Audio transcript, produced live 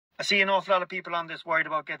I see an awful lot of people on this worried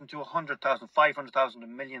about getting to 100,000, 500,000, a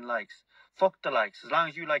million likes. Fuck the likes. As long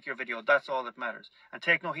as you like your video, that's all that matters. And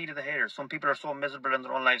take no heed of the haters. Some people are so miserable in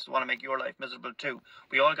their own lives, they want to make your life miserable too.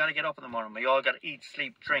 We all got to get up in the morning. We all got to eat,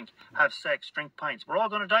 sleep, drink, have sex, drink pints. We're all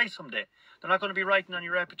going to die someday. They're not going to be writing on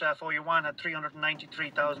your epitaph, oh, your one had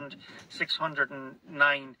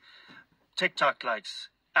 393,609 TikTok likes.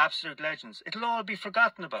 Absolute legends. It'll all be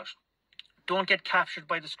forgotten about. Don't get captured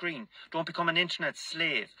by the screen. Don't become an internet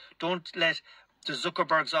slave. Don't let the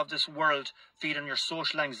Zuckerbergs of this world feed on your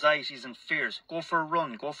social anxieties and fears. Go for a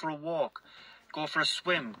run. Go for a walk. Go for a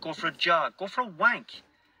swim. Go for a jog. Go for a wank.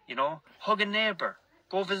 You know, hug a neighbour.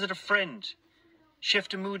 Go visit a friend.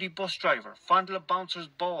 Shift a moody bus driver. Fondle a bouncer's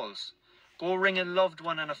balls. Go ring a loved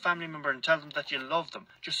one and a family member and tell them that you love them.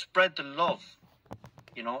 Just spread the love.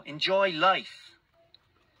 You know, enjoy life.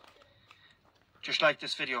 Just like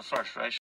this video first, right?